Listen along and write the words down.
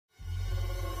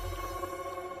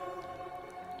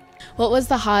What was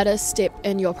the hardest step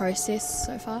in your process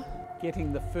so far?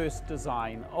 Getting the first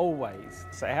design, always.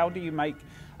 So how do you make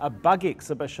a bug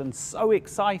exhibition so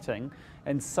exciting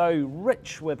and so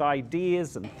rich with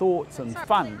ideas and thoughts and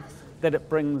fun that it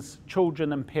brings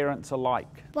children and parents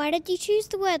alike? Why did you choose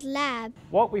the word lab?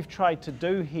 What we've tried to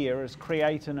do here is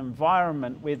create an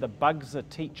environment where the bugs are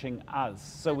teaching us.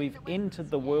 So we've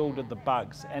entered the world of the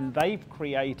bugs and they've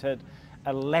created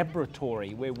a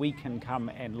laboratory where we can come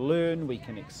and learn, we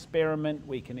can experiment,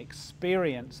 we can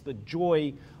experience the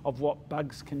joy of what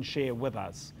bugs can share with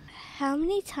us. How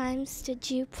many times did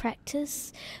you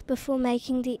practice before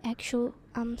making the actual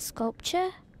sculpture?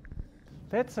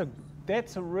 That's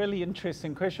a really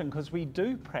interesting question because we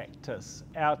do practice.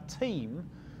 Our team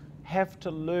have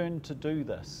to learn to do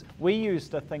this. We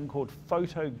used a thing called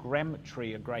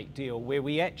photogrammetry a great deal, where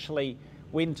we actually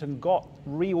went and got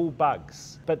real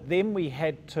bugs, but then we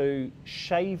had to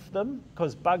shave them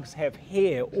because bugs have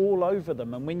hair all over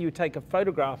them, and when you take a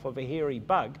photograph of a hairy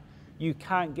bug, you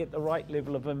can't get the right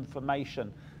level of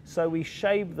information. So we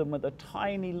shaved them with a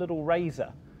tiny little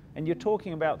razor, and you're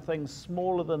talking about things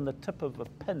smaller than the tip of a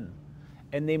pin.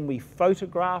 And then we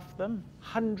photograph them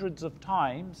hundreds of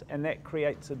times, and that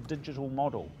creates a digital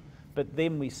model. But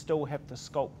then we still have to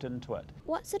sculpt into it.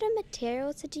 What sort of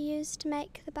materials did you use to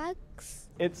make the bugs?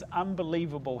 It's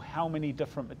unbelievable how many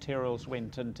different materials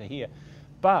went into here.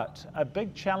 But a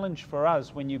big challenge for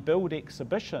us when you build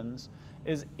exhibitions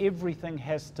is everything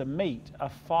has to meet a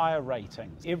fire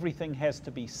rating. Everything has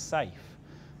to be safe.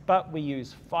 But we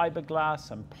use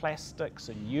fiberglass and plastics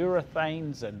and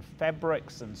urethanes and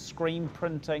fabrics and screen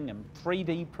printing and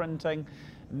 3D printing,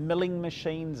 milling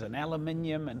machines and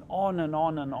aluminium, and on and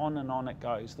on and on and on it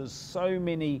goes. There's so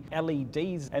many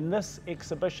LEDs, and this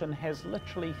exhibition has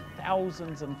literally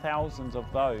thousands and thousands of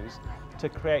those to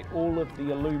create all of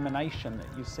the illumination that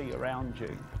you see around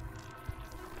you.